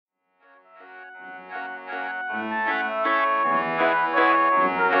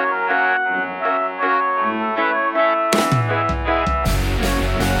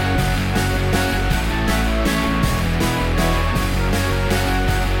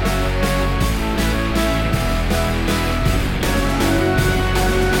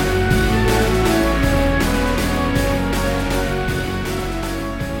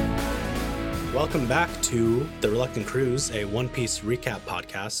back to The Reluctant Cruise, a One Piece recap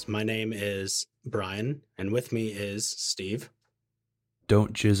podcast. My name is Brian, and with me is Steve.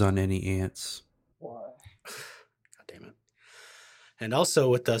 Don't jizz on any ants. Why? God damn it. And also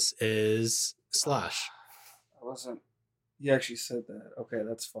with us is Slash. I wasn't. He actually said that. Okay,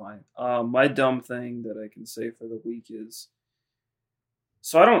 that's fine. My dumb thing that I can say for the week is,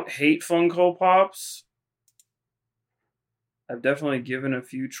 so I don't hate Funko Pops. I've definitely given a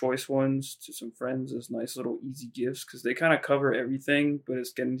few choice ones to some friends as nice little easy gifts because they kind of cover everything, but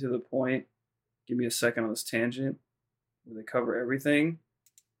it's getting to the point. Give me a second on this tangent where they cover everything.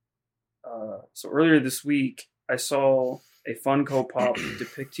 So earlier this week, I saw a Funko Pop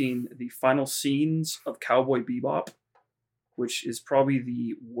depicting the final scenes of Cowboy Bebop, which is probably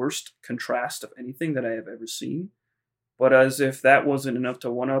the worst contrast of anything that I have ever seen. But as if that wasn't enough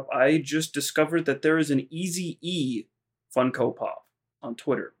to one-up, I just discovered that there is an Eazy-E Funko Pop on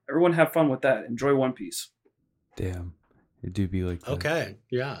Twitter. Everyone have fun with that. Enjoy One Piece. Damn, it do be like that. Okay,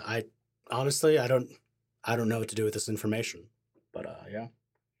 yeah. I honestly, I don't know what to do with this information, but yeah,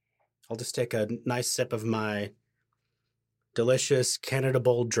 I'll just take a nice sip of my delicious Canada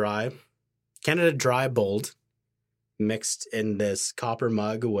Dry Bold, mixed in this copper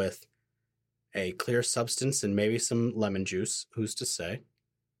mug with a clear substance and maybe some lemon juice. Who's to say?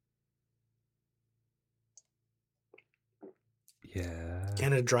 Yeah.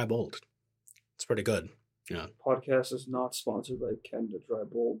 Canada Dry Bold. It's pretty good. Yeah. Podcast is not sponsored by Canada Dry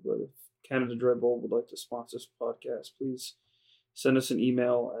Bold, but if Canada Dry Bold would like to sponsor this podcast, please send us an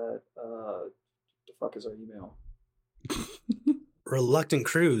email at the fuck is our email?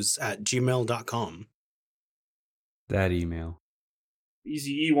 reluctantcruise@gmail.com. That email.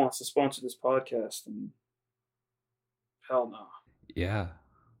 Eazy-E wants to sponsor this podcast, and hell no. Yeah.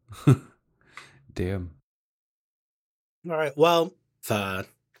 Damn. All right. Well, if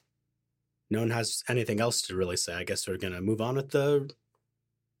no one has anything else to really say, I guess we're going to move on with the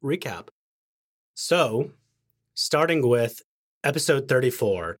recap. So, starting with episode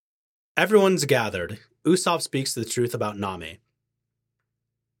 34, everyone's gathered. Usopp speaks the truth about Nami.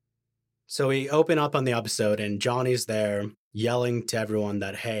 So we open up on the episode, and Johnny's there yelling to everyone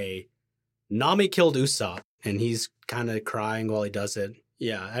that, hey, Nami killed Usopp, and he's kind of crying while he does it.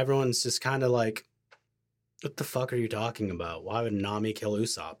 Yeah, everyone's just kind of like, what the fuck are you talking about? Why would Nami kill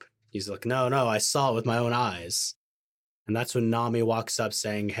Usopp? He's like, no, I saw it with my own eyes. And that's when Nami walks up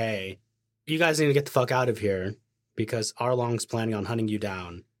saying, hey, you guys need to get the fuck out of here because Arlong's planning on hunting you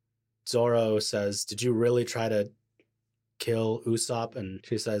down. Zoro says, did you really try to kill Usopp? And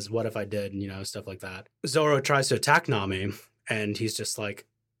she says, what if I did? Stuff like that. Zoro tries to attack Nami, and he's just like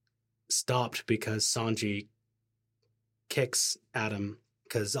stopped because Sanji kicks at him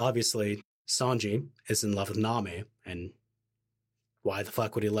because obviously Sanji is in love with Nami, and why the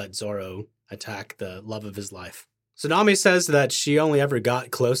fuck would he let Zoro attack the love of his life? So Nami says that she only ever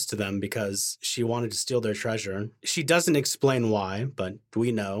got close to them because she wanted to steal their treasure. She doesn't explain why, but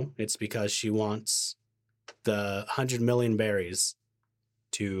we know it's because she wants the 100 million berries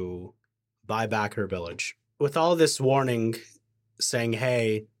to buy back her village. With all this warning saying,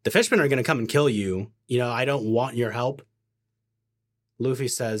 hey, the fishmen are going to come and kill you. I don't want your help. Luffy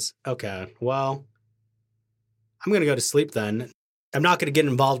says, okay, well, I'm going to go to sleep then. I'm not going to get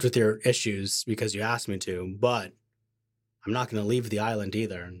involved with your issues because you asked me to, but I'm not going to leave the island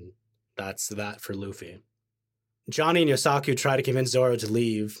either. And that's that for Luffy. Johnny and Yosaku try to convince Zoro to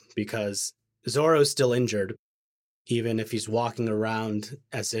leave because Zoro's still injured, even if he's walking around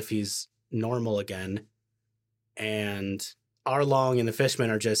as if he's normal again. And Arlong and the fishmen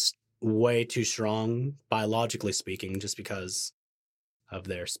are just way too strong, biologically speaking, just because of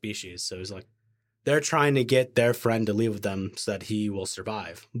their species. So he's like, they're trying to get their friend to leave with them so that he will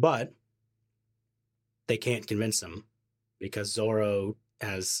survive. But they can't convince him because Zoro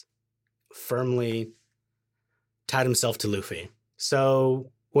has firmly tied himself to Luffy.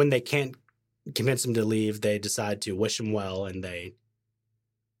 So when they can't convince him to leave, they decide to wish him well, and they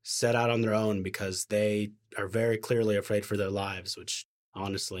set out on their own because they are very clearly afraid for their lives, which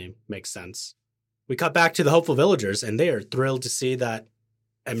honestly makes sense. We cut back to the hopeful villagers, and they are thrilled to see that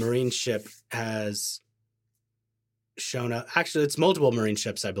a marine ship has shown up. Actually, it's multiple marine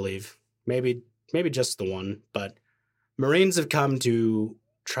ships, I believe. Maybe just the one, but Marines have come to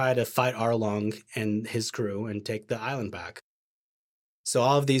try to fight Arlong and his crew and take the island back. So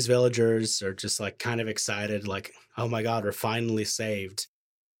all of these villagers are just like kind of excited, like, oh my god, we're finally saved.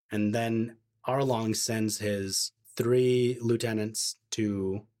 And then Arlong sends his 3 lieutenants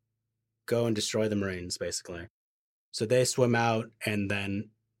to go and destroy the Marines, basically. So they swim out, and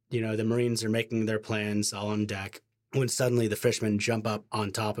then, the Marines are making their plans all on deck when suddenly the fishermen jump up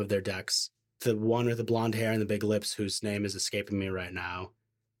on top of their decks the one with the blonde hair and the big lips, whose name is escaping me right now,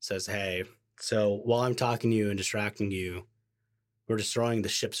 says, hey, so while I'm talking to you and distracting you, we're destroying the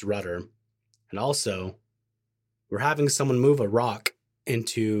ship's rudder. And also, we're having someone move a rock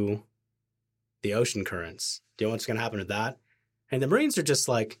into the ocean currents. Do you know what's going to happen to that? And the Marines are just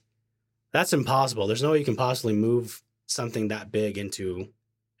like, that's impossible. There's no way you can possibly move something that big into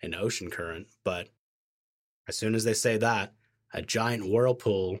an ocean current. But as soon as they say that, a giant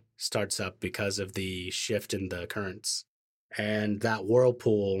whirlpool starts up because of the shift in the currents. And that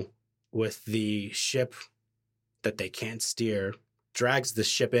whirlpool, with the ship that they can't steer, drags the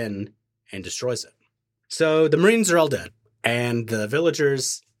ship in and destroys it. So the Marines are all dead. And the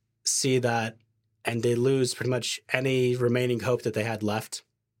villagers see that, and they lose pretty much any remaining hope that they had left.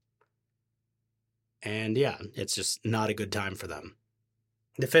 And yeah, it's just not a good time for them.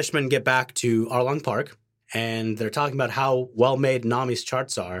 The fishermen get back to Arlong Park, and they're talking about how well-made Nami's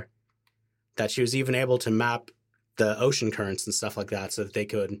charts are, that she was even able to map the ocean currents and stuff like that so that they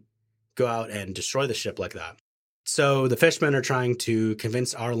could go out and destroy the ship like that. So the fishermen are trying to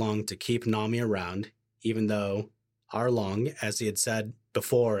convince Arlong to keep Nami around, even though Arlong, as he had said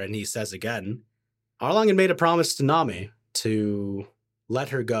before and he says again, Arlong had made a promise to Nami to let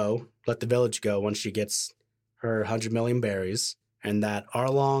her go, let the village go once she gets her 100 million berries, and that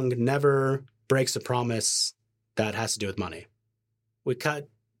Arlong never breaks a promise that has to do with money. We cut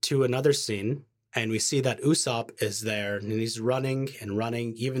to another scene, and we see that Usopp is there, and he's running and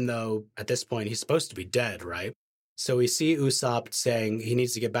running, even though at this point he's supposed to be dead, right? So we see Usopp saying he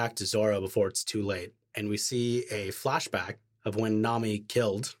needs to get back to Zoro before it's too late, and we see a flashback of when Nami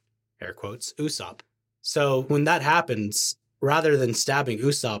killed, air quotes, Usopp. So when that happens, rather than stabbing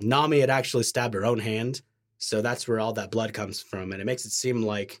Usopp, Nami had actually stabbed her own hand. So that's where all that blood comes from. And it makes it seem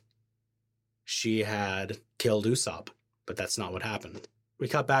like she had killed Usopp, but that's not what happened. We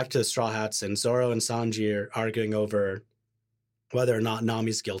cut back to the Straw Hats, and Zoro and Sanji are arguing over whether or not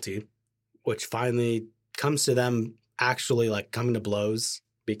Nami's guilty, which finally comes to them actually like coming to blows,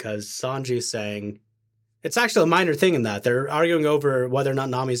 because Sanji's saying, it's actually a minor thing in that. They're arguing over whether or not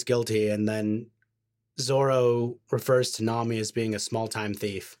Nami's guilty, and then Zoro refers to Nami as being a small-time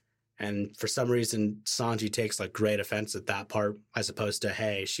thief. And for some reason, Sanji takes like great offense at that part, as opposed to,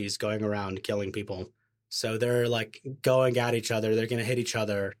 hey, she's going around killing people. So they're like going at each other. They're going to hit each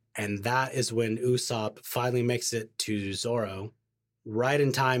other. And that is when Usopp finally makes it to Zoro, right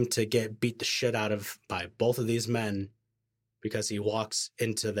in time to get beat the shit out of by both of these men, because he walks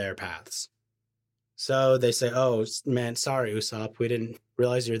into their paths. So they say, oh, man, sorry, Usopp. We didn't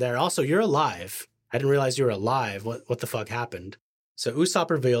realize you're there. Also, you're alive. I didn't realize you were alive. What the fuck happened? So Usopp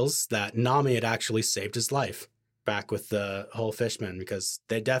reveals that Nami had actually saved his life back with the whole fishmen, because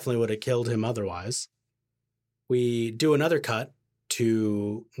they definitely would have killed him otherwise. We do another cut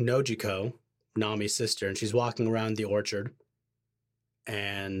to Nojiko, Nami's sister, and she's walking around the orchard.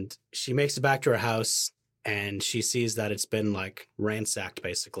 And she makes it back to her house, and she sees that it's been like ransacked,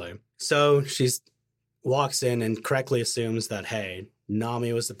 basically. So she walks in and correctly assumes that, hey,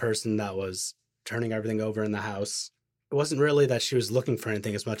 Nami was the person that was turning everything over in the house. It wasn't really that she was looking for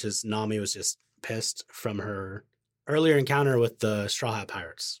anything as much as Nami was just pissed from her earlier encounter with the Straw Hat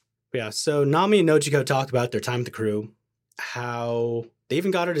Pirates. But yeah, so Nami and Nojiko talk about their time with the crew, how they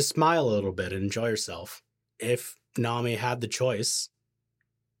even got her to smile a little bit and enjoy herself. If Nami had the choice,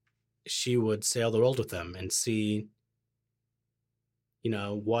 she would sail the world with them and see, you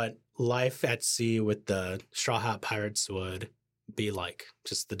know, what life at sea with the Straw Hat Pirates would be like,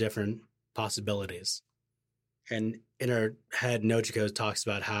 just the different possibilities. And in her head, Nojiko talks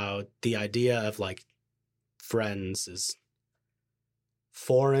about how the idea of like friends is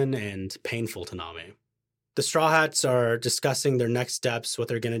foreign and painful to Nami. The Straw Hats are discussing their next steps, what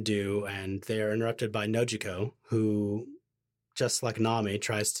they're going to do, and they are interrupted by Nojiko, who, just like Nami,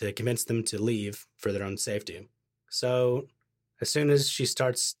 tries to convince them to leave for their own safety. So as soon as she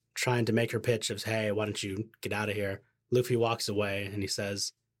starts trying to make her pitch of, hey, why don't you get out of here, Luffy walks away and he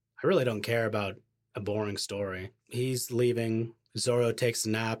says, I really don't care about a boring story. He's leaving. Zoro takes a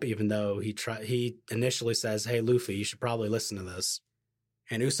nap, even though he initially says, hey, Luffy, you should probably listen to this.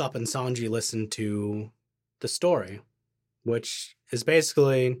 And Usopp and Sanji listen to the story, which is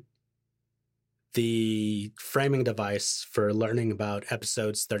basically the framing device for learning about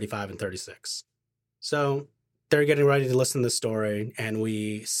episodes 35 and 36. So they're getting ready to listen to the story, and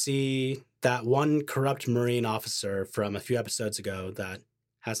we see that one corrupt Marine officer from a few episodes ago that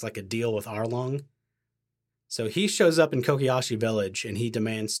has like a deal with Arlong. So he shows up in Kokiyashi Village, and he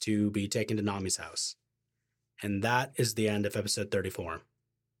demands to be taken to Nami's house. And that is the end of episode 34.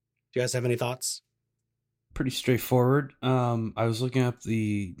 Do you guys have any thoughts? Pretty straightforward. I was looking up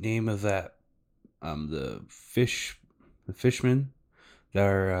the name of that the fishman that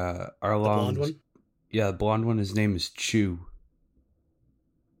are The blonde Arlong's. one? Yeah, the blonde one. His name is Chew.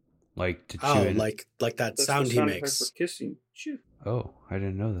 Like to chew Oh, it. like that That's sound the he sound effect makes. for kissing. Chew. Oh, I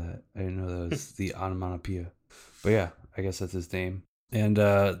didn't know that. I didn't know that was the onomatopoeia. But yeah, I guess that's his name. And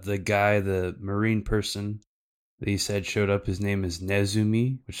the guy, the marine person that he said showed up, his name is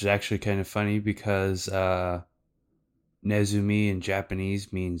Nezumi, which is actually kind of funny because Nezumi in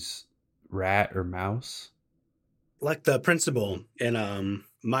Japanese means rat or mouse. Like the principal in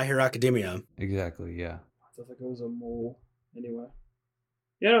My Hero Academia. Exactly, yeah. I thought it was a mole. Anyway.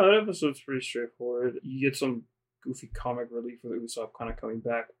 Yeah, no, that episode's pretty straightforward. You get some goofy comic relief with Usopp kind of coming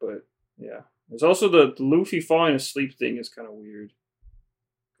back, but yeah. There's also the Luffy falling asleep thing is kind of weird.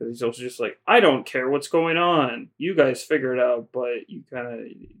 Because he's also just like, I don't care what's going on. You guys figure it out, but you kind of,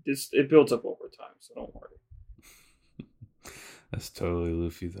 it builds up over time, so don't worry. That's totally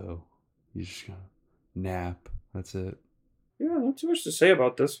Luffy, though. You just gotta nap. That's it. Yeah, not too much to say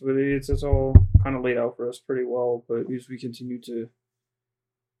about this, but it's all kind of laid out for us pretty well. But as we continue to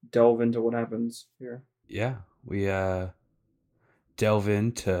delve into what happens here. Yeah, we delve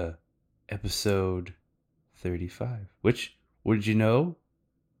into episode 35, which, what did you know,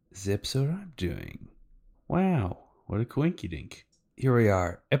 is the episode I'm doing. Wow, what a coinkydink. Here we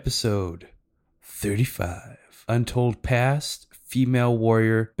are, episode 35. Untold Past, Female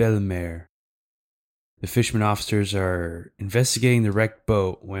Warrior Bellemere. The fishermen officers are investigating the wrecked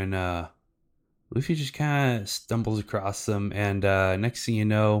boat when Luffy just kind of stumbles across them, and next thing you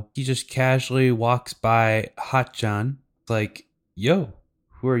know, he just casually walks by Hachan. Like, yo,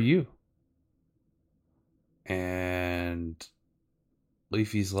 who are you? And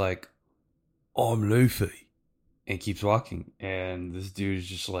Luffy's like, I'm Luffy. And keeps walking. And this dude's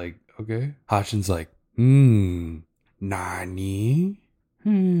just like, okay. Hachan's like, nani?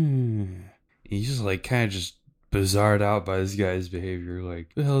 He's just like kind of just bizarred out by this guy's behavior.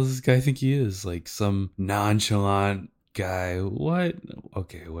 Like, who the hell does this guy think he is? Like some nonchalant guy. What?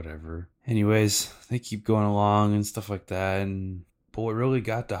 Okay, whatever. Anyways, they keep going along and stuff like that. But what really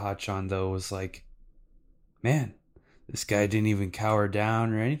got to Hachan though was like, man, this guy didn't even cower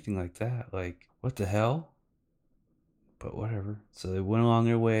down or anything like that. Like, what the hell? But whatever. So they went along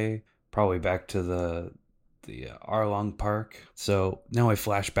their way, probably back to the Arlong Park. So now I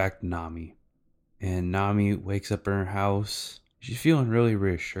flash back to Nami. And Nami wakes up in her house. She's feeling really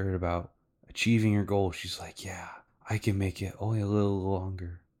reassured about achieving her goal. She's like, yeah, I can make it only a little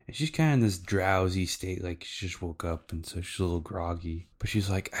longer. And she's kind of in this drowsy state, like she just woke up and so she's a little groggy. But she's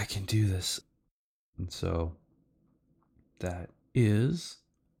like, I can do this. And so that is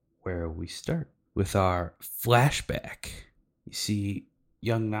where we start with our flashback. You see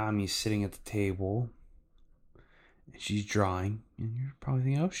young Nami sitting at the table. She's drawing, and you're probably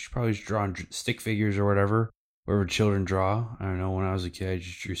thinking, oh, she's probably just drawing stick figures or whatever children draw. I don't know, when I was a kid, I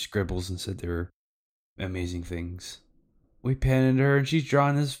just drew scribbles and said they were amazing things. We pan into her, and she's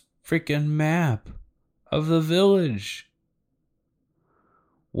drawing this freaking map of the village.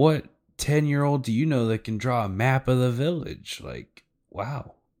 What 10-year-old do you know that can draw a map of the village? Like,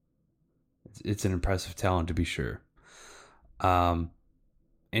 wow. It's an impressive talent, to be sure.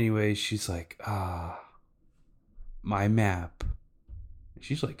 Anyway, she's like, my map.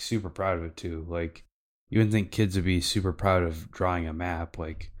 She's like super proud of it too. Like, you wouldn't think kids would be super proud of drawing a map.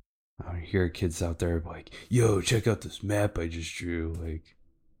 Like, I hear kids out there like, yo, check out this map I just drew. Like,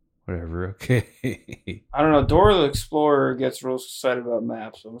 whatever, okay. I don't know. Dora the Explorer gets real excited about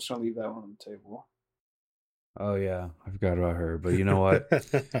maps, so I'm just gonna leave that one on the table. Oh yeah, I forgot about her. But you know what?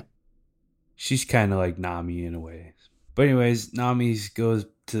 She's kind of like Nami in a way. But anyways, Nami goes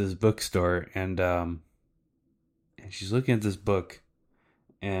to this bookstore and she's looking at this book,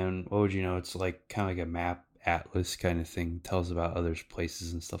 and what would you know? It's like kind of like a map atlas kind of thing. Tells about other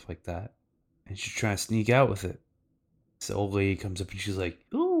places and stuff like that. And she's trying to sneak out with it. This old lady comes up and she's like,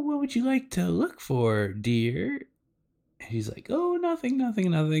 "Oh, what would you like to look for, dear?" And he's like, "Oh, nothing.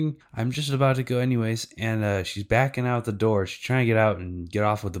 I'm just about to go anyways." And she's backing out the door. She's trying to get out and get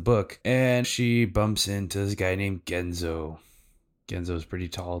off with the book. And she bumps into this guy named Genzo. Genzo's pretty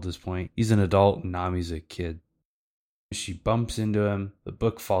tall at this point. He's an adult and Nami's a kid. She bumps into him, the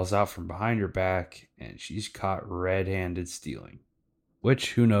book falls out from behind her back, and she's caught red-handed stealing.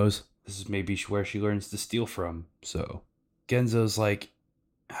 Which, who knows, this is maybe where she learns to steal from. So, Genzo's like,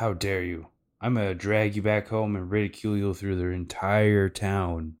 how dare you? I'm gonna drag you back home and ridicule you through the entire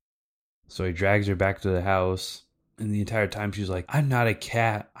town. So he drags her back to the house, and the entire time she's like, I'm not a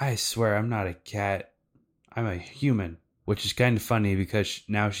cat. I swear I'm not a cat. I'm a human. Which is kind of funny because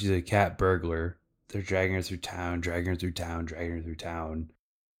now she's a cat burglar. They're dragging her through town.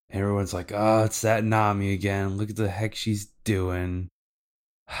 And everyone's like, oh, it's that Nami again. Look at the heck she's doing.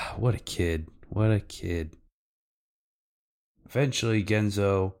 What a kid. What a kid. Eventually,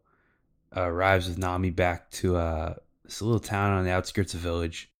 Genzo arrives with Nami back to this little town on the outskirts of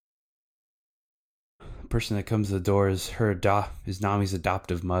village. The person that comes to the door is Nami's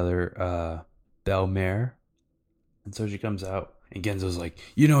adoptive mother, Belmare. And so she comes out, and Genzo's like,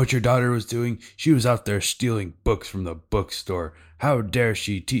 you know what your daughter was doing? She was out there stealing books from the bookstore. How dare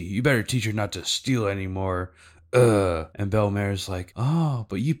she? You better teach her not to steal anymore. And Belmare's like, oh,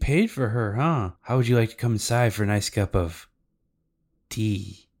 but you paid for her, huh? How would you like to come inside for a nice cup of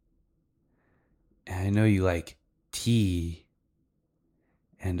tea? And I know you like tea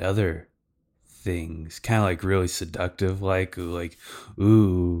and other things. Kind of like really seductive, like,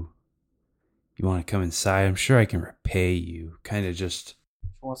 ooh, you want to come inside? I'm sure I can repay you. Kind of just...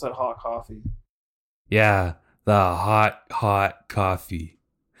 She wants that hot coffee. Yeah, the hot coffee.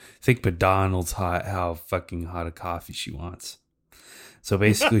 Think McDonald's hot, how fucking hot a coffee she wants. So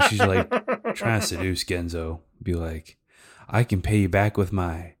basically, she's like trying to seduce Genzo. Be like, I can pay you back with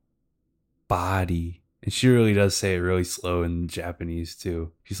my body. And she really does say it really slow in Japanese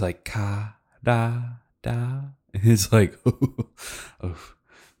too. She's like, ka, da, da. And it's like, oh,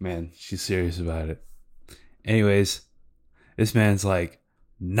 man, she's serious about it. Anyways, this man's like,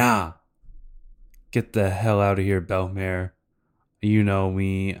 nah, get the hell out of here, Belmare. You know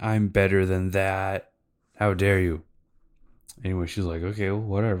me. I'm better than that. How dare you? Anyway, she's like, okay, well,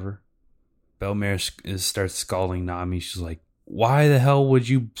 whatever. Belmare starts scalding Nami. She's like, why the hell would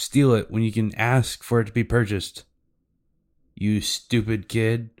you steal it when you can ask for it to be purchased? You stupid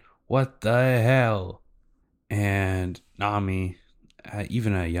kid. What the hell? And Nami,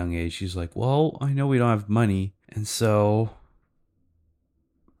 even at a young age, she's like, well, I know we don't have money. And so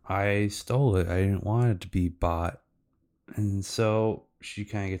I stole it. I didn't want it to be bought. And so she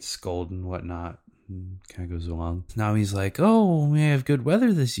kind of gets scolded and whatnot. And kind of goes along. Nami's like, oh, we have good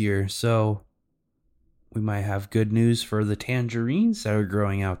weather this year. So we might have good news for the tangerines that are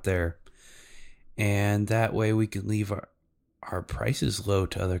growing out there. And that way we can leave our prices low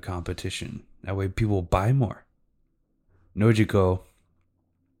to other competition. That way people buy more. Nojiko,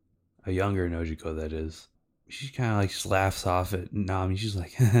 a younger Nojiko that is, she kind of like just laughs off at Nami. She's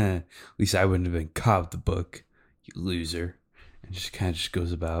like, at least I wouldn't have been caught with the book, you loser. And just kind of just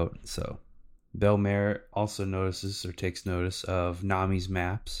goes about. So Belmare also takes notice of Nami's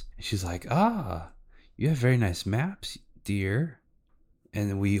maps. And she's like, you have very nice maps, dear.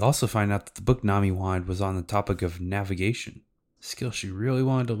 And we also find out that the book Nami wanted was on the topic of navigation, a skill she really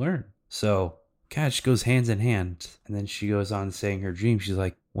wanted to learn. So kind of just goes hands in hand. And then she goes on saying her dream. She's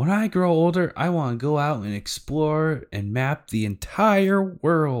like, when I grow older, I want to go out and explore and map the entire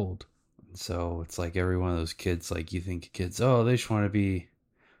world. And so it's like every one of those kids, like you think kids, oh, they just want to be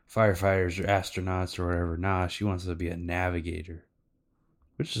firefighters or astronauts or whatever. Nah, she wants to be a navigator,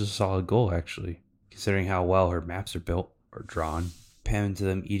 which is a solid goal, actually, considering how well her maps are built or drawn. Pam into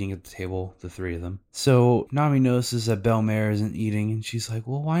them eating at the table, the three of them. So Nami notices that Belmare isn't eating, and she's like,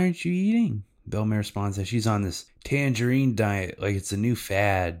 well, why aren't you eating? Belmare responds that she's on this tangerine diet, like it's a new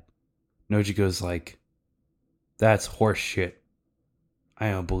fad. Nojiko's like, that's horse shit.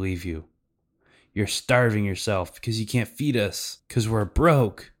 I don't believe you. You're starving yourself because you can't feed us, because we're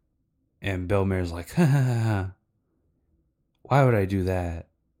broke. And Belmare's like, ha ha ha. Why would I do that?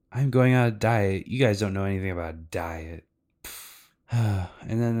 I'm going on a diet. You guys don't know anything about a diet.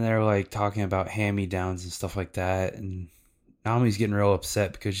 And then they're like talking about hand-me-downs and stuff like that. And Nami's getting real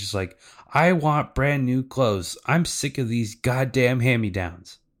upset because she's like, I want brand new clothes. I'm sick of these goddamn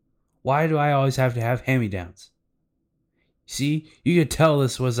hand-me-downs. Why do I always have to have hand-me-downs? See, you could tell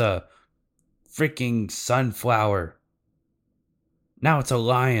this was a freaking sunflower. Now it's a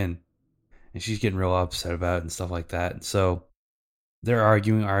lion. And she's getting real upset about it and stuff like that. And so they're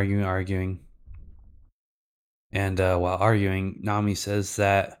arguing. And while arguing, Nami says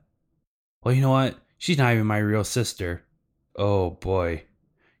that, well, you know what? She's not even my real sister. Oh, boy.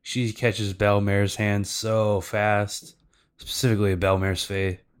 She catches Belmare's hand so fast. Specifically Belmare's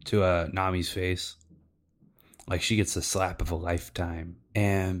face to Nami's face. Like she gets the slap of a lifetime.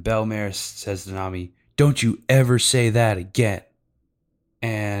 And Belmare says to Nami, don't you ever say that again.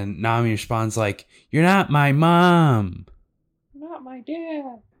 And Nami responds like, you're not my mom. Not my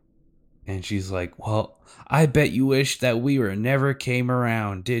dad. And she's like, well, I bet you wish that we never came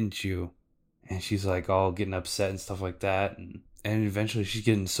around, didn't you? And she's like all getting upset and stuff like that. And eventually she's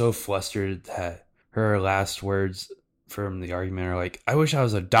getting so flustered that her last words from the argument are like, I wish I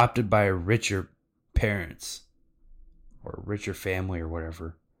was adopted by a richer parents or richer family or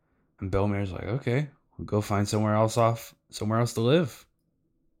whatever. And Belmare's like, okay, we'll go find somewhere else to live.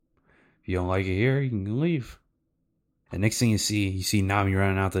 If you don't like it here, you can leave. And next thing you see Nami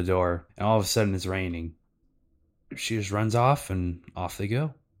running out the door, and all of a sudden it's raining. She just runs off, and off they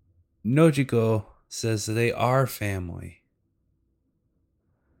go. Nojiko says that they are family.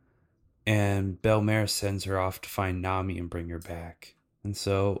 And Belle-Mère sends her off to find Nami and bring her back. And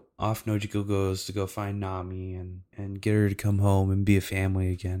so off Nojiko goes to go find Nami and get her to come home and be a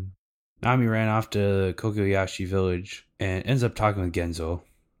family again. Nami ran off to Kokoyashi village and ends up talking with Genzo.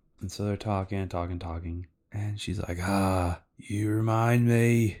 And so they're talking. And she's like, you remind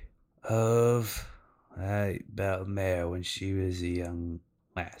me of Belle-Mère when she was a young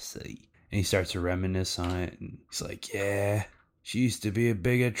lassie. And he starts to reminisce on it. And he's like, yeah, she used to be a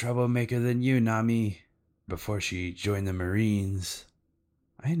bigger troublemaker than you, Nami, before she joined the Marines.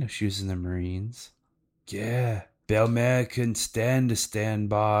 I didn't know she was in the Marines. Yeah, Belle-Mère couldn't stand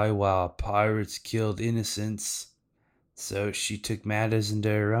by while pirates killed innocents. So she took matters into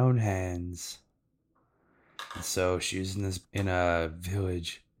her own hands. And so she was in a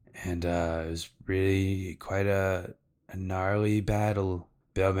village, and it was really quite a gnarly battle.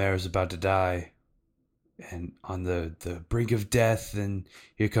 Belle-Mère was about to die, and on the brink of death, and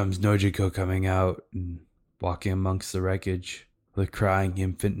here comes Nojiko coming out and walking amongst the wreckage, the crying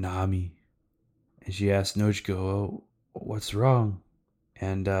infant Nami. And she asked Nojiko, oh, what's wrong?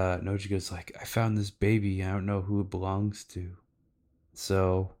 And Nojiko's like, I found this baby. I don't know who it belongs to.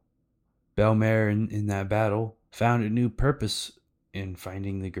 So Belle-Mère in that battle found a new purpose in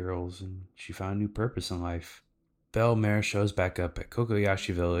finding the girls, and she found a new purpose in life. Belle-Mère shows back up at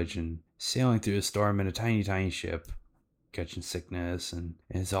Kokoyashi village and sailing through a storm in a tiny ship, catching sickness, and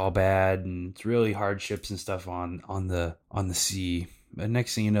it's all bad, and it's really hardships and stuff on the sea. But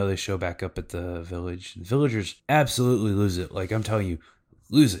next thing you know, they show back up at the village. The villagers absolutely lose it. Like, I'm telling you,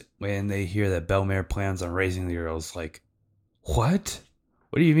 lose it when they hear that Belle-Mère plans on raising the girls. Like, what?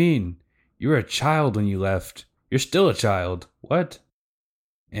 What do you mean? You were a child when you left. You're still a child. What?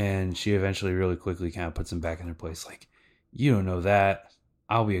 And she eventually really quickly kind of puts them back in their place. Like, you don't know that.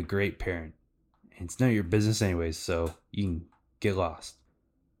 I'll be a great parent. And it's none of your business anyways, so you can get lost.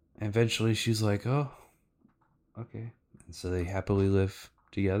 And eventually she's like, oh, okay. And so they happily live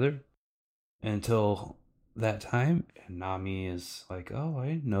together until that time. And Nami is like, oh, I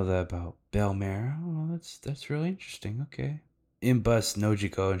didn't know that about Belle-Mère. Oh, that's really interesting. Okay. In busts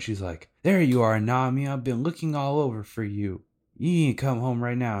Nojiko, and she's like, there you are, Nami. I've been looking all over for you. You need to come home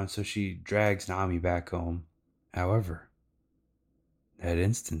right now. And so she drags Nami back home. However, that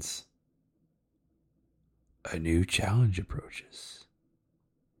instance, a new challenge approaches.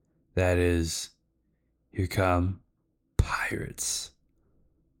 That is, here come pirates.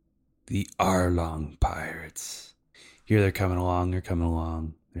 The Arlong pirates. Here they're coming along.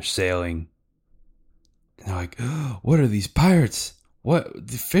 They're sailing. And they're like, oh, what are these pirates? What?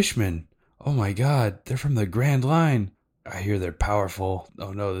 The fishmen. Oh my God, they're from the Grand Line. I hear they're powerful.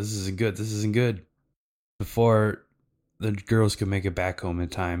 Oh no, this isn't good. Before the girls could make it back home in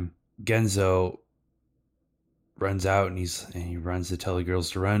time, Genzo runs out and he runs to tell the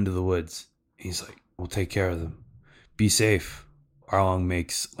girls to run into the woods. He's like, we'll take care of them. Be safe. Arlong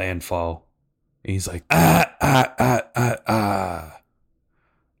makes landfall. And he's like, I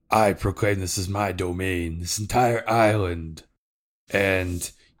proclaim this is my domain, this entire island.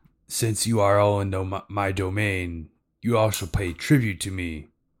 And since you are all in my domain, you all shall pay tribute to me.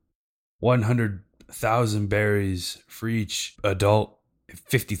 100,000 berries for each adult,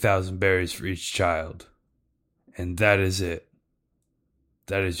 50,000 berries for each child. And that is it.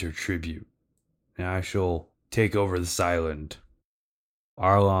 That is your tribute. And I shall take over this island.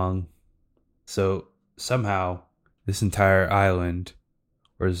 Arlong. So somehow this entire island,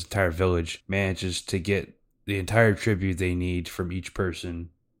 or this entire village, manages to get the entire tribute they need from each person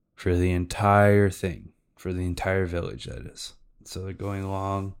for the entire thing. For the entire village, that is. So they're going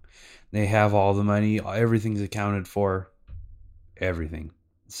along. They have all the money. Everything's accounted for. Everything.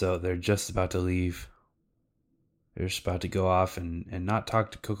 So they're just about to leave. They're just about to go off and not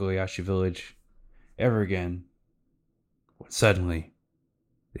talk to Kokoyashi village ever again. When suddenly,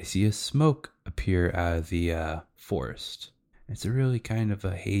 they see a smoke appear out of the forest. It's a really kind of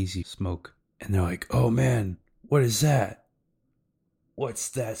a hazy smoke. And they're like, oh man, what is that? What's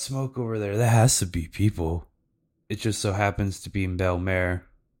that smoke over there? That has to be people. It just so happens to be Belle-Mère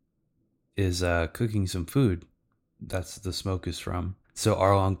is cooking some food. That's what the smoke is from. So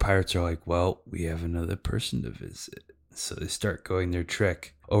Arlong pirates are like, well, we have another person to visit. So they start going their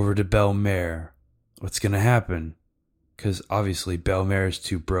trick over to Belle-Mère. What's going to happen? Because obviously Belle-Mère is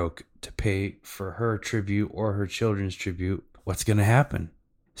too broke to pay for her tribute or her children's tribute. What's going to happen?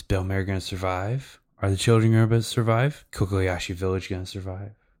 Is Belle-Mère going to survive? Are the children going to survive? Kokoyashi village going to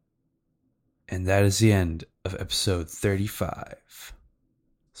survive? And that is the end of episode 35.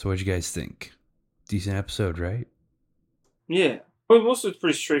 So what'd you guys think? Decent episode, right? Yeah, but most of it's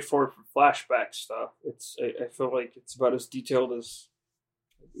pretty straightforward for flashback stuff. I feel like it's about as detailed as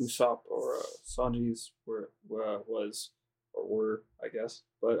Usopp or Sanji's was or were, I guess.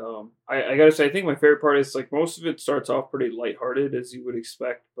 But I gotta say, I think my favorite part is like most of it starts off pretty lighthearted as you would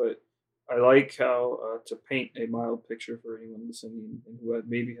expect, but I like how to paint a mild picture for anyone listening and who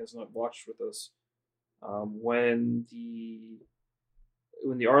maybe has not watched with us. When the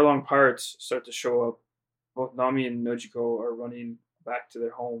Arlong pirates start to show up, both Nami and Nojiko are running back to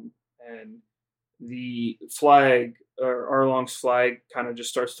their home, and the flag, or Arlong's flag, kind of just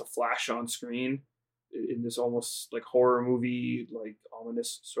starts to flash on screen in this almost like horror movie, like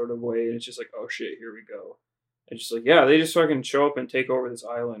ominous sort of way. And it's just like, oh shit, here we go. And just like, yeah, they just fucking show up and take over this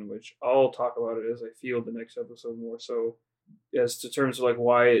island, which I'll talk about it as I feel the next episode more so as to terms of like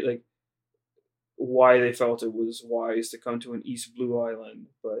why they felt it was wise to come to an East Blue Island.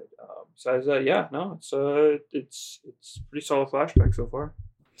 But besides that, yeah, no, it's pretty solid flashback so far.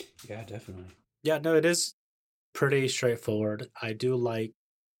 Yeah, definitely. Yeah, no, it is pretty straightforward. I do like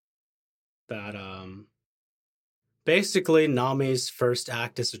that basically Nami's first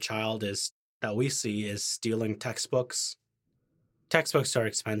act as a child is that we see is stealing textbooks. Textbooks are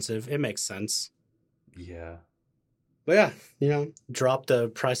expensive. It makes sense. Yeah. But yeah, drop the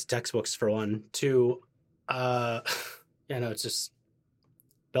price of textbooks for one. Two, it's just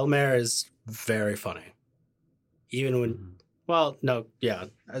Belle-Mère is very funny. Even when,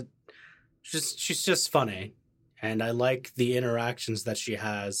 she's just funny. And I like the interactions that she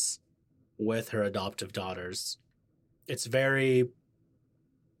has with her adoptive daughters. It's very,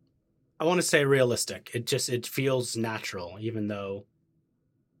 I want to say realistic. It feels natural, even though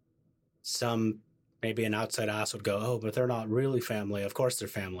maybe an outside ass would go, oh, but they're not really family. Of course they're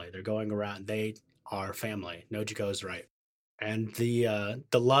family. They're going around. They are family. Nojiko is right. And the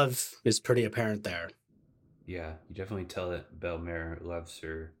love is pretty apparent there. Yeah, you definitely tell that Belle-Mère loves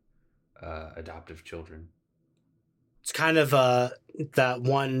her adoptive children. It's kind of that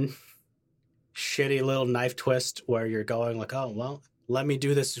one shitty little knife twist where you're going like, oh, well, let me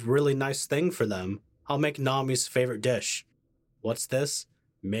do this really nice thing for them. I'll make Nami's favorite dish. What's this?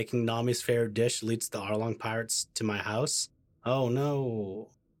 Making Nami's favorite dish leads the Arlong pirates to my house? Oh, no.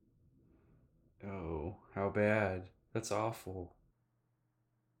 Oh, how bad. That's awful.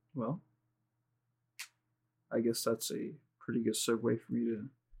 Well, I guess that's a pretty good segue for me to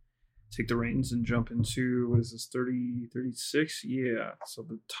take the reins and jump into, what is this, 30, 36? Yeah. So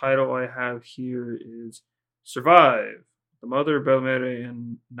the title I have here is Survive, the Mother, Belle-Mère,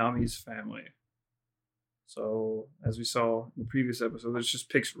 and Nami's Family. So, as we saw in the previous episode, this just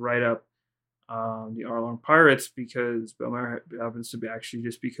picks right up the Arlong pirates because Belle-Mère happens to actually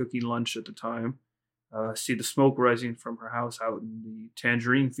just be cooking lunch at the time. See the smoke rising from her house out in the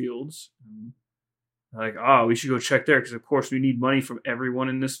tangerine fields. And like, we should go check there because, of course, we need money from everyone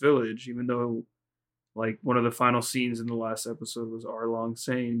in this village, even though, like, one of the final scenes in the last episode was Arlong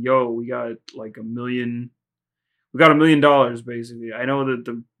saying, yo, we got like $1 million. We got $1 million, basically. I know that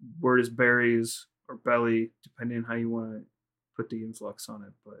the word is berries or belly, depending on how you want to put the influx on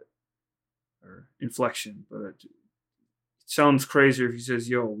it, or inflection. But it sounds crazier if he says,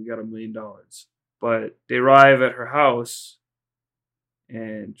 yo, we got $1 million. But they arrive at her house,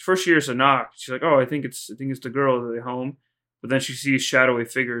 and first she hears a knock. She's like, oh, I think it's the girl. Are they home? But then she sees shadowy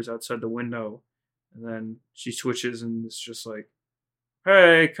figures outside the window, and then she switches, and it's just like,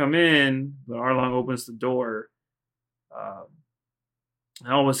 hey, come in. But Arlong opens the door.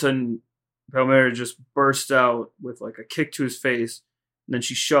 And all of a sudden, Belle-Mère just bursts out with like a kick to his face, and then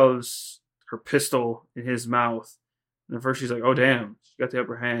she shoves her pistol in his mouth. And at first she's like, oh damn, she got the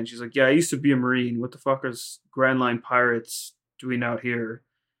upper hand. She's like, yeah, I used to be a Marine. What the fuck is Grand Line pirates doing out here?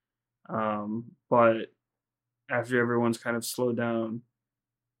 But after everyone's kind of slowed down,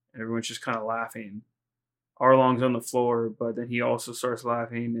 and everyone's just kind of laughing, Arlong's on the floor, but then he also starts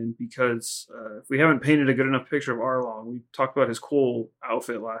laughing. And because if we haven't painted a good enough picture of Arlong, we talked about his cool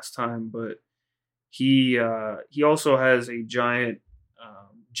outfit last time, but he also has a giant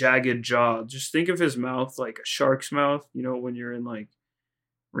jagged jaw. Just think of his mouth like a shark's mouth. You know, when you're in like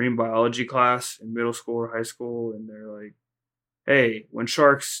marine biology class in middle school or high school, and they're like, hey, when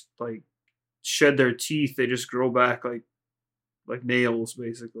sharks like shed their teeth, they just grow back like nails,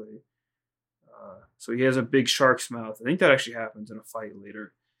 basically. So he has a big shark's mouth. I think that actually happens in a fight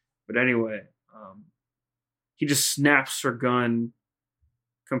later. But anyway, he just snaps her gun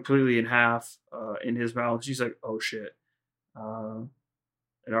completely in half in his mouth. She's like, oh shit.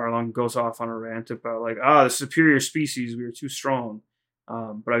 And Arlong goes off on a rant about like, the superior species, we were too strong.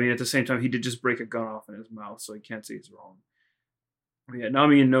 But I mean, at the same time, he did just break a gun off in his mouth, so he can't say he's wrong. But yeah,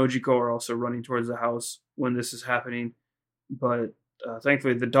 Nami and Nojiko are also running towards the house when this is happening. But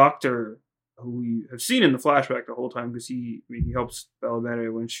thankfully, the doctor, who we have seen in the flashback the whole time, because he helps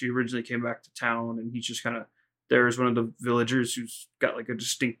Bella when she originally came back to town, and he's just kind of there as one of the villagers who's got like a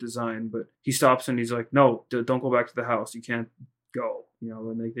distinct design. But he stops and he's like, "No, don't go back to the house. You can't go."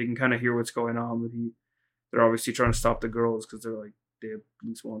 And they can kind of hear what's going on, but they're obviously trying to stop the girls because they're like they at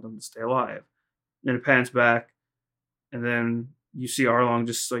least want them to stay alive. And it pans back, and then you see Arlong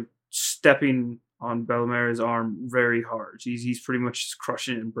just like stepping on Bellameri's arm very hard. He's pretty much just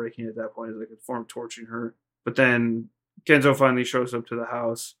crushing it and breaking it at that point. It's like a form of torturing her. But then Genzo finally shows up to the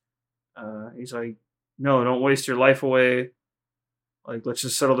house. He's like, "No, don't waste your life away. Like, let's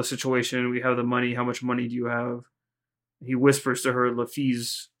just settle the situation. We have the money. How much money do you have?" He whispers to her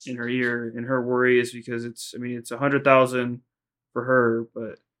Lafiz in her ear, and her worry is because it's 100,000 for her,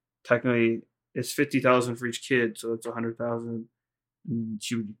 but technically it's 50,000 for each kid, so it's 100,000.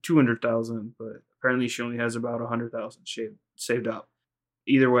 She would be 200,000, but apparently she only has about 100,000 saved up.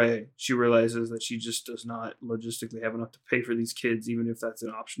 Either way, she realizes that she just does not logistically have enough to pay for these kids, even if that's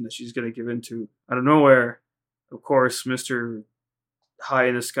an option that she's going to give into. Out of nowhere, of course, Mr. High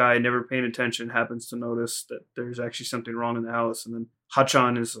in the Sky, never paying attention, happens to notice that there's actually something wrong in the house, and then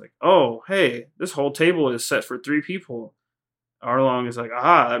Hachan is like, "Oh, hey, this whole table is set for 3 people." Arlong is like,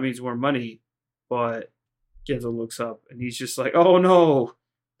 "Aha, that means more money," but Genzo looks up and he's just like, "Oh no,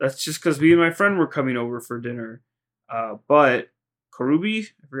 that's just because me and my friend were coming over for dinner." But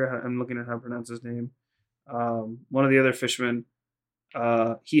Karubi, I forgot. I'm looking at how to pronounce his name. One of the other fishermen.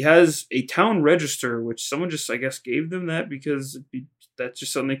 He has a town register, which someone just, I guess, gave them that because that's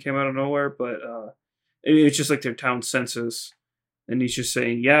just something that came out of nowhere. But it's just like their town census. And he's just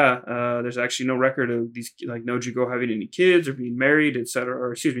saying, there's actually no record of these, like Nojiko having any kids or being married, etc.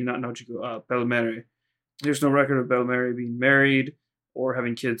 Or excuse me, not Nojiko, Bellamere. There's no record of Bellamere being married or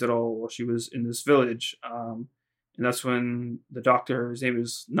having kids at all while she was in this village. And that's when the doctor, his name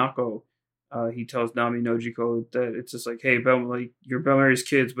is Nako, he tells Nami Nojiko that it's just like, "Hey, you're Belmare's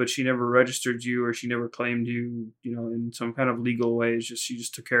kids, but she never registered you or she never claimed you, in some kind of legal way. It's just she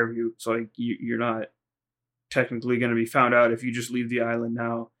just took care of you. So like you're not technically going to be found out if you just leave the island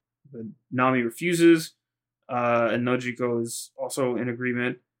now." But Nami refuses, and Nojiko is also in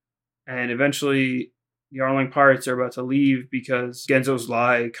agreement. And eventually, the Arlong pirates are about to leave because Genzo's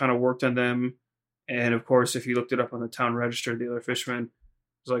lie kind of worked on them. And of course, if you looked it up on the town register, the other fisherman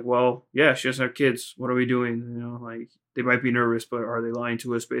was like, "Well, yeah, she doesn't have kids. What are we doing?" Like they might be nervous, but are they lying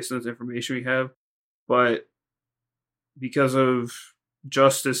to us based on this information we have? But because of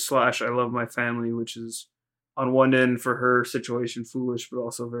justice / I love my family, which is on one end for her situation foolish, but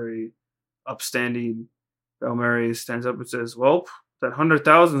also very upstanding, Belmare stands up and says, "Well, that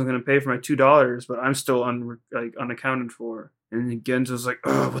 100,000 is going to pay for my $2, but I'm still unaccounted for." And Genzo's like,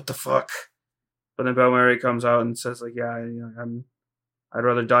 "Oh, what the fuck?" But then Belmare comes out and says, like, "Yeah, I'd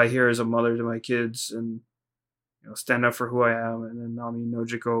rather die here as a mother to my kids and stand up for who I am." And then Nami and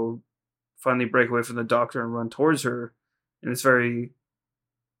Nojiko finally break away from the doctor and run towards her, and it's very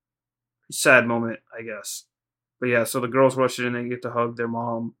sad moment, I guess. But yeah, so the girls rush in and they get to hug their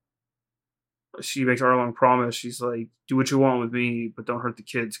mom. She makes Arlong promise. She's like, "Do what you want with me, but don't hurt the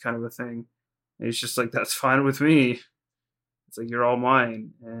kids," kind of a thing. And he's just like, "That's fine with me." It's like, "You're all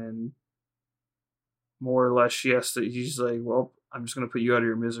mine." And more or less, he's like, "Well, I'm just going to put you out of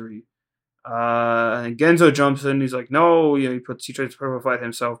your misery." And Genzo jumps in. He's like, "No," he tries to provide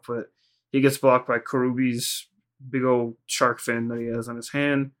himself, but he gets blocked by Karubi's big old shark fin that he has on his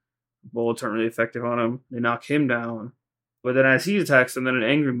hand. Bullets aren't really effective on him. They knock him down. But then as he attacks them, then an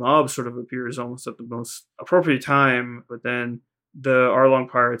angry mob sort of appears almost at the most appropriate time. But then the Arlong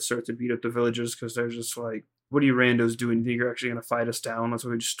pirates start to beat up the villagers because they're just like, "What are you randos doing? You think you're actually going to fight us down? That's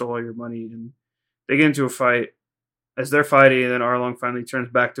why we just stole all your money." And they get into a fight. As they're fighting, and then Arlong finally turns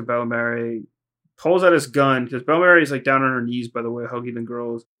back to Bellamare, pulls out his gun, because Bellamare is like down on her knees, by the way, hugging the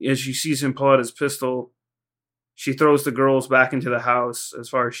girls. As she sees him pull out his pistol, she throws the girls back into the house as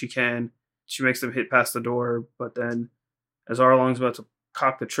far as she can. She makes them hit past the door, but then as Arlong's about to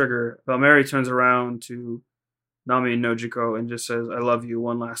cock the trigger, Bellamare turns around to Nami and Nojiko and just says, "I love you,"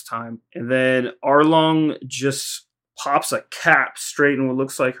 one last time. And then Arlong just pops a cap straight in what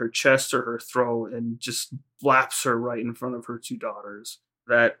looks like her chest or her throat and just slaps her right in front of her 2 daughters.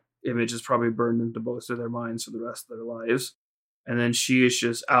 That image is probably burned into both of their minds for the rest of their lives. And then she is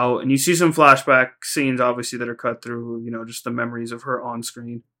just out. And you see some flashback scenes, obviously, that are cut through, just the memories of her on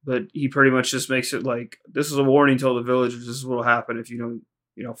screen. But he pretty much just makes it like, this is a warning to all the villagers. This is what will happen if you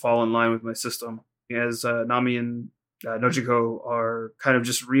don't, fall in line with my system. As Nami and Nojiko are kind of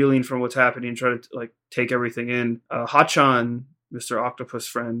just reeling from what's happening, trying to like take everything in. Hachan, Mr. Octopus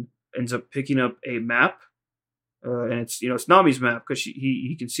friend, ends up picking up a map, and it's Nami's map because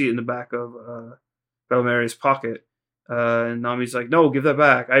he can see it in the back of Belmeri's pocket. And Nami's like, no, give that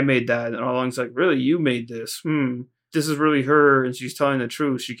back. I made that. And Arlong's like, really? You made this? This is really her, and she's telling the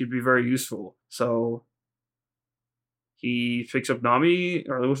truth. She could be very useful. So he picks up Nami,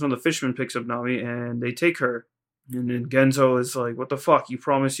 or one of the fishermen picks up Nami, and they take her. And then Genzo is like, what the fuck? You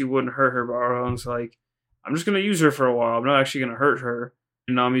promised you wouldn't hurt her. But Arlong's like, I'm just going to use her for a while. I'm not actually going to hurt her.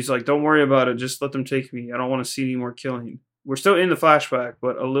 And Nami's like, don't worry about it. Just let them take me. I don't want to see any more killing. We're still in the flashback,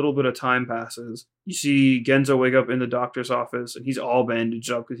 but a little bit of time passes. You see Genzo wake up in the doctor's office, and he's all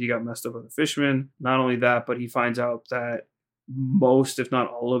bandaged up because he got messed up by the fisherman. Not only that, but he finds out that most, if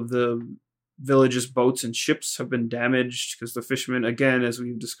not all of the village's boats and ships have been damaged because the fishermen, again, as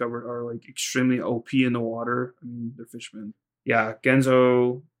we've discovered, are like extremely OP in the water. I mean, they're fishermen. Yeah,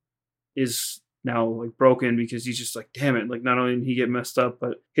 Genzo is now like broken because he's just like, damn it. Like, not only did he get messed up,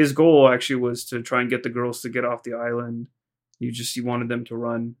 but his goal actually was to try and get the girls to get off the island. He wanted them to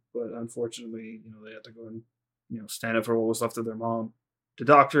run, but unfortunately, they had to go and, stand up for what was left of their mom. The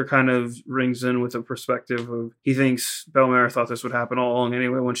doctor kind of rings in with a perspective of, he thinks Belmer thought this would happen all along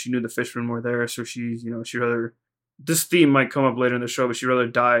anyway when she knew the fishermen were there. So she'd rather, this theme might come up later in the show, but she'd rather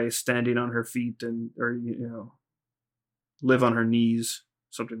die standing on her feet or live on her knees,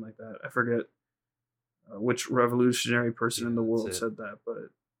 something like that. I forget which revolutionary person in the world said that, but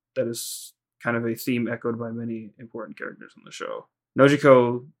that is kind of a theme echoed by many important characters in the show.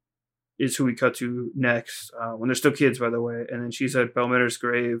 Nojiko is who we cut to next, when they're still kids, by the way, and then she's at Belmer's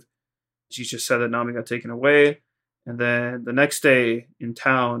grave. She's just said that Nami got taken away, and then the next day in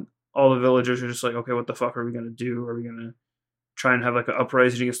town, all the villagers are just like, okay, what the fuck are we going to do? Are we going to try and have like an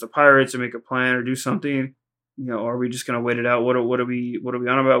uprising against the pirates and make a plan or do something? Are we just going to wait it out? What are we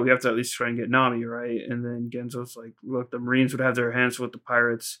on about? We have to at least try and get Nami, right? And then Genzo's like, look, the Marines would have their hands with the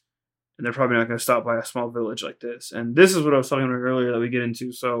pirates, and they're probably not going to stop by a small village like this. And this is what I was talking about earlier that we get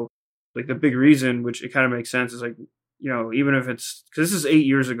into. So, like, the big reason, which it kind of makes sense, is like, even if it's, because this is 8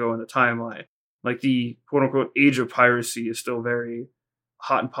 years ago in the timeline, like the quote unquote age of piracy is still very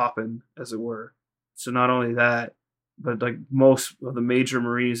hot and popping, as it were. So not only that, but like most of the major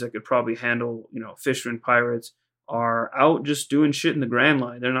Marines that could probably handle, fishermen, pirates, are out just doing shit in the Grand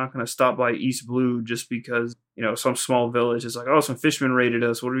Line. They're not going to stop by East Blue just because, some small village is like, oh, some fishermen raided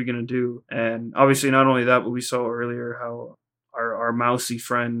us. What are we going to do? And obviously not only that, but we saw earlier how our mousy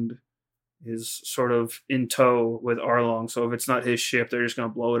friend is sort of in tow with Arlong. So if it's not his ship, they're just going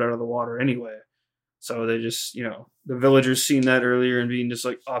to blow it out of the water anyway. So they just, the villagers seen that earlier and being just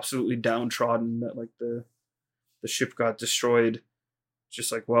like absolutely downtrodden that like the ship got destroyed.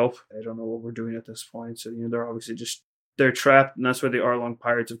 Just like, well, I don't know what we're doing at this point. So, they're obviously they're trapped. And that's where the Arlong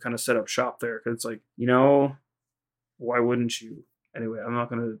pirates have kind of set up shop there. Because it's like, why wouldn't you? Anyway, I'm not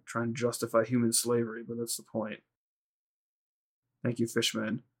going to try and justify human slavery, but that's the point. Thank you,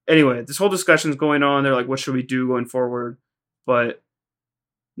 Fishman. Anyway, this whole discussion's going on. They're like, what should we do going forward? But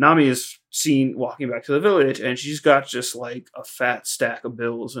Nami is seen walking back to the village, and she's got just like a fat stack of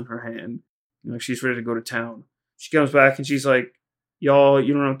bills in her hand. She's ready to go to town. She comes back and she's like, y'all,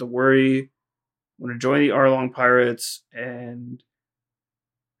 you don't have to worry. I'm going to join the Arlong pirates, and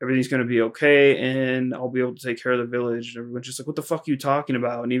everything's going to be okay, and I'll be able to take care of the village. And everyone's just like, what the fuck are you talking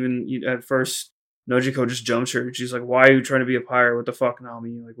about? And even at first, Nojiko just jumps her. She's like, why are you trying to be a pirate? What the fuck,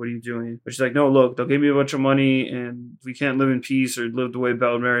 Nami? Like, what are you doing? But she's like, no, look, they'll give me a bunch of money, and if we can't live in peace or live the way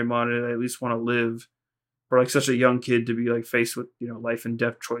Belmeri wanted, I at least want to live. For like such a young kid to be like faced with, life and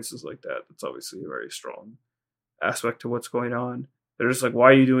death choices like that. That's obviously a very strong aspect to what's going on. They're just like, why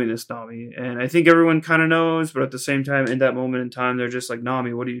are you doing this, Nami? And I think everyone kind of knows, but at the same time, in that moment in time, they're just like,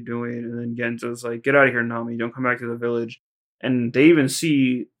 Nami, what are you doing? And then Genzo's like, get out of here, Nami. Don't come back to the village. And they even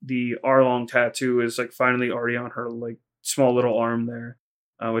see the Arlong tattoo is like finally already on her like small little arm there,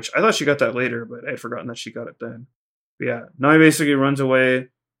 which I thought she got that later, but I had forgotten that she got it then. But yeah, Nami basically runs away.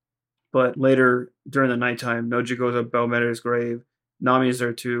 But later, during the nighttime, Noji goes up Belmeri's grave. Nami is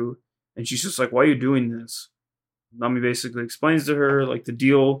there too. And she's just like, why are you doing this? Nami basically explains to her, like, the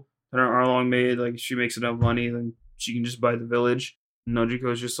deal that Arlong made. Like, she makes enough money, then she can just buy the village. And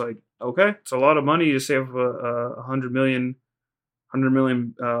Nojiko's just like, okay, it's a lot of money to save 100 million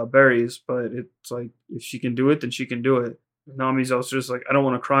berries. But it's like, if she can do it, then she can do it. Nami's also just like, I don't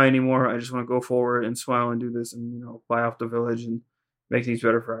want to cry anymore. I just want to go forward and smile and do this and, buy off the village and make things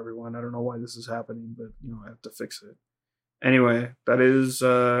better for everyone. I don't know why this is happening, but I have to fix it. Anyway, that is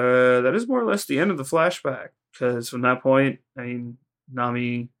more or less the end of the flashback. Because from that point, I mean,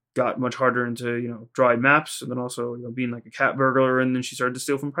 Nami got much harder into, dried maps, and then also, being like a cat burglar, and then she started to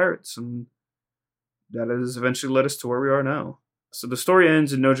steal from pirates, and that has eventually led us to where we are now. So the story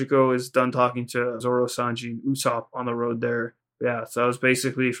ends, and Nojiko is done talking to Zoro, Sanji, and Usopp on the road there. Yeah, so that was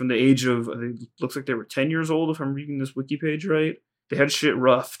basically from the age of, it looks like they were 10 years old, if I'm reading this wiki page right. They had shit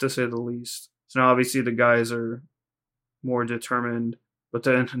rough, to say the least. So now obviously the guys are more determined. But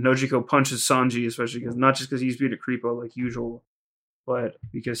then Nojiko punches Sanji, especially because, not just because he's being a creepo like usual, but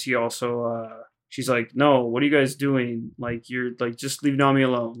because he also, she's like, no, what are you guys doing? Like, you're, like, just leave Nami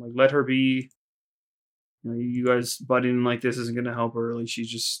alone. Like, let her be. You guys butting in like this isn't going to help her. Like,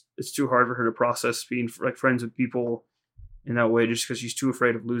 it's too hard for her to process being, like, friends with people in that way just because she's too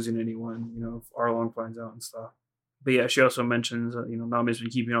afraid of losing anyone, if Arlong finds out and stuff. But yeah, she also mentions, Nami's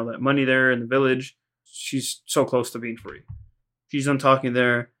been keeping all that money there in the village. She's so close to being free. She's done talking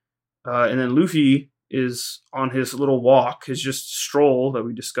there. And then Luffy is on his little walk, his just stroll that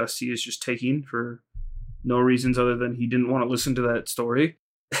we discussed. He is just taking for no reasons other than he didn't want to listen to that story.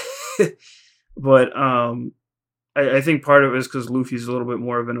 But I think part of it is because Luffy's a little bit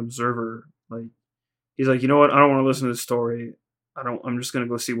more of an observer. Like, he's like, you know what? I don't want to listen to this story. I'm just going to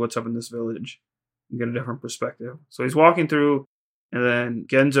go see what's up in this village and get a different perspective. So he's walking through, and then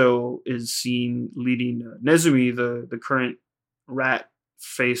Genzo is seen leading Nezumi, the current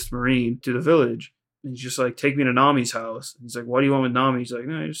rat-faced marine, to the village. And he's just like, take me to Nami's house. And he's like, what do you want with Nami? He's like,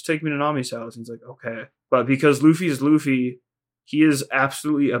 no, just take me to Nami's house. And he's like, okay. But because Luffy is Luffy, he is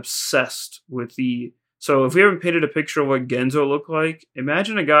absolutely obsessed with so if we haven't painted a picture of what Genzo looked like,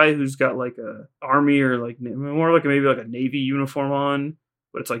 imagine a guy who's got like a army or like more like maybe like a Navy uniform on,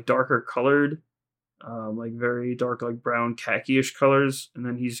 but it's like darker colored, like very dark, like brown khaki-ish colors. And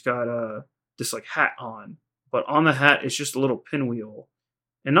then he's got this like hat on, but on the hat it's just a little pinwheel.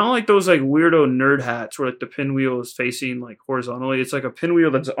 And not like those like weirdo nerd hats where like the pinwheel is facing like horizontally. It's like a pinwheel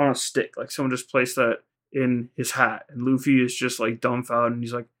that's on a stick. Like someone just placed that in his hat. And Luffy is just like dumbfounded, and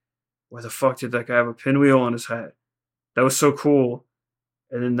he's like, why the fuck did that guy have a pinwheel on his hat? That was so cool.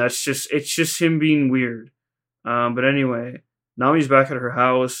 And then it's just him being weird. But anyway, Nami's back at her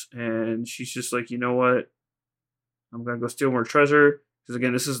house, and she's just like, you know what? I'm going to go steal more treasure. Because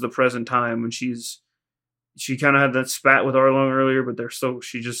again, this is the present time when she kind of had that spat with Arlong earlier, but that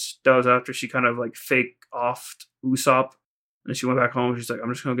was after she kind of like fake offed Usopp. And she went back home. She's like,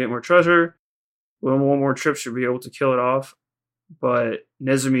 I'm just going to get more treasure. One more trip should be able to kill it off. But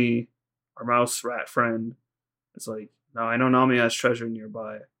Nezumi, our mouse rat friend, is like, no, I know Nami has treasure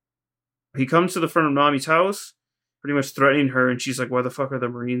nearby. He comes to the front of Nami's house, pretty much threatening her, and she's like, why the fuck are the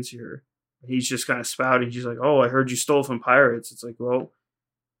Marines here? And he's just kind of spouting. She's like, oh, I heard you stole from pirates. It's like, well,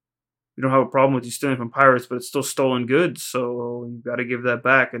 we don't have a problem with you stealing from pirates, but it's still stolen goods, so you got to give that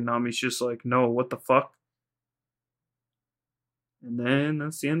back. And Nami's just like, no, what the fuck? And then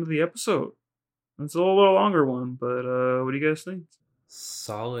that's the end of the episode. It's a little longer one, but what do you guys think?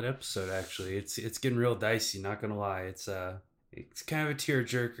 Solid episode, actually. It's getting real dicey, not gonna lie. It's kind of a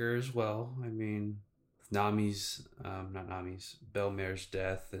tearjerker as well. I mean, Nami's not Nami's, Belmare's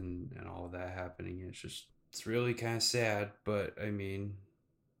death and all of that happening. It's really kind of sad, but I mean,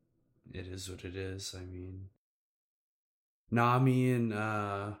 it is what it is. I mean, Nami and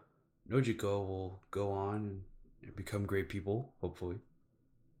Nojiko will go on and become great people, hopefully.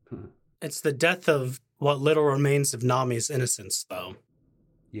 It's the death of what little remains of Nami's innocence, though.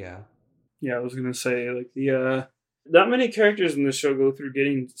 Yeah. Yeah, I was gonna say, like, not many characters in the show go through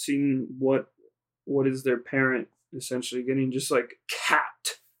seeing what is their parent essentially getting just like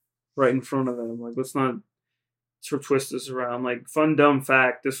capped right in front of them. Like, let's not sort of twist this around. Like, fun dumb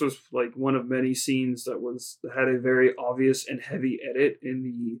fact, this was like one of many scenes that had a very obvious and heavy edit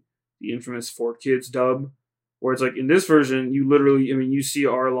in the infamous 4Kids dub, where it's like in this version, you literally, I mean, you see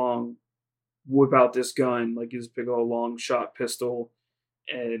Arlong whip out this gun, like his big old long shot pistol,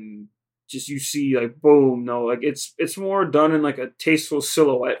 and just you see like boom. No, like it's more done in like a tasteful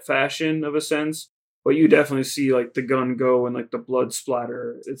silhouette fashion of a sense, but you definitely see like the gun go and like the blood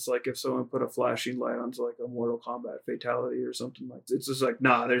splatter. It's like if someone put a flashing light onto like a Mortal Kombat fatality or something like that. It's just like,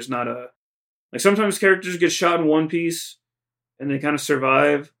 nah, there's not like sometimes characters get shot in one piece and they kind of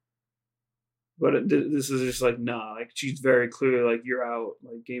survive. But this is just like, nah, like she's very clearly like, you're out,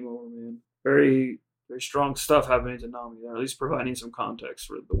 like game over, man. Very, very strong stuff happening to Nami, or at least providing some context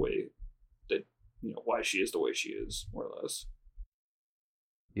for the way that, why she is the way she is, more or less.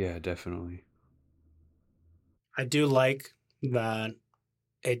 Yeah, definitely. I do like that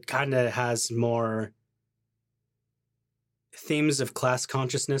it kind of has more themes of class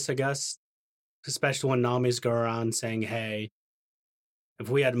consciousness, I guess. Especially when Nami's go around saying, hey, if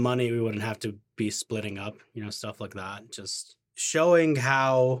we had money, we wouldn't have to be splitting up, stuff like that. Just showing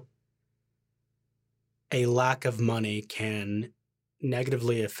how a lack of money can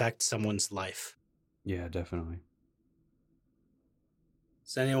negatively affect someone's life. Yeah, definitely.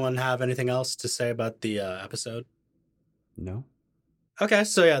 Does anyone have anything else to say about the episode? No? Okay,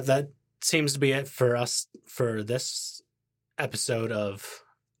 so yeah, that seems to be it for us for this episode of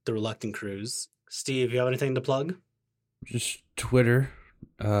The Reluctant Cruise. Steve, you have anything to plug? Just Twitter,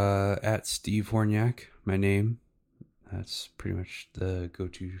 at Steve Horniak, my name. That's pretty much the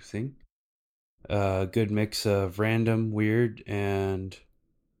go-to thing. Good mix of random, weird, and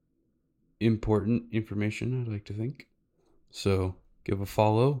important information, I'd like to think. So give a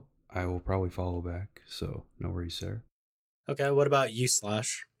follow. I will probably follow back, so no worries there. Okay, what about you,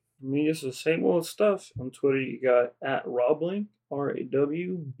 Slash? For me, it's the same old stuff. On Twitter, you got at Roblink,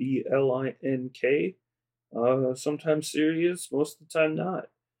 RAWBLINK. Sometimes serious, most of the time not.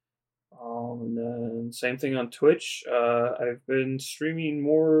 And then same thing on Twitch. I've been streaming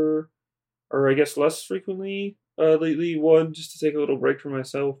more, or I guess less frequently lately. One, just to take a little break for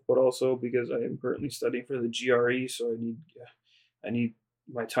myself, but also because I am currently studying for the GRE, so I need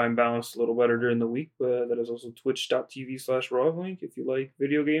my time balanced a little better during the week. But that is also twitch.tv/Roblink if you like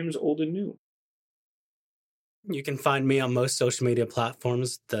video games, old and new. You can find me on most social media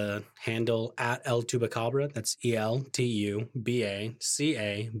platforms. The handle at ElTubacabra. That's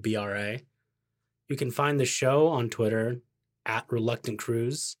ELTUBACABRA. You can find the show on Twitter at Reluctant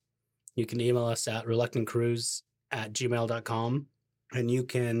Cruise. You can email us at reluctantcruise@gmail.com. And you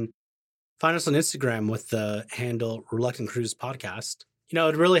can find us on Instagram with the handle Reluctant Cruise Podcast. You know,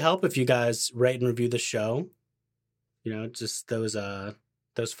 it'd really help if you guys rate and review the show. You know, just those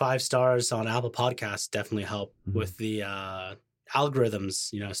 5 stars on Apple Podcasts definitely help with the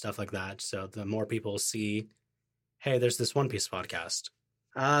algorithms, you know, stuff like that. So the more people see, hey, there's this One Piece podcast.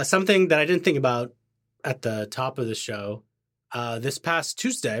 Something that I didn't think about at the top of the show, this past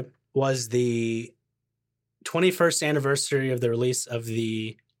Tuesday was the 21st anniversary of the release of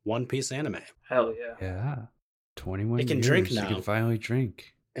the One Piece anime. Hell yeah. Yeah. 21 They can years. drink You now. can finally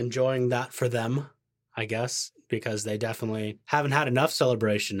drink. Enjoying that for them, I guess, because they definitely haven't had enough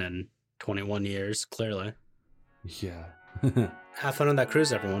celebration in 21 years, clearly. Yeah. Have fun on that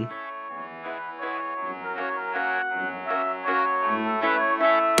cruise, everyone.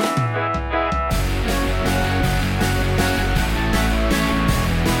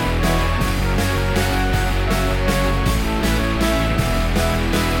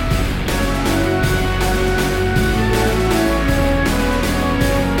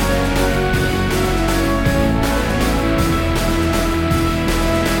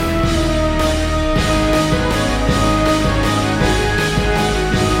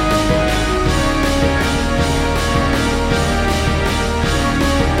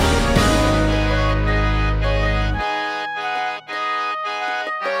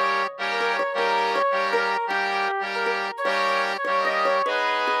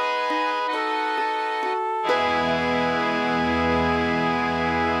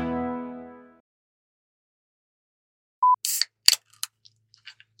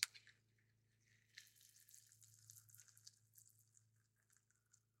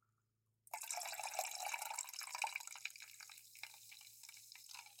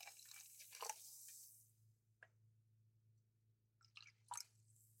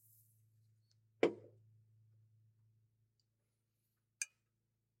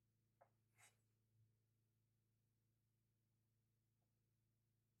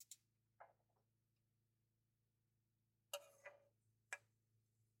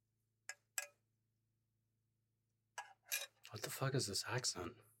 What the fuck is this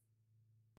accent?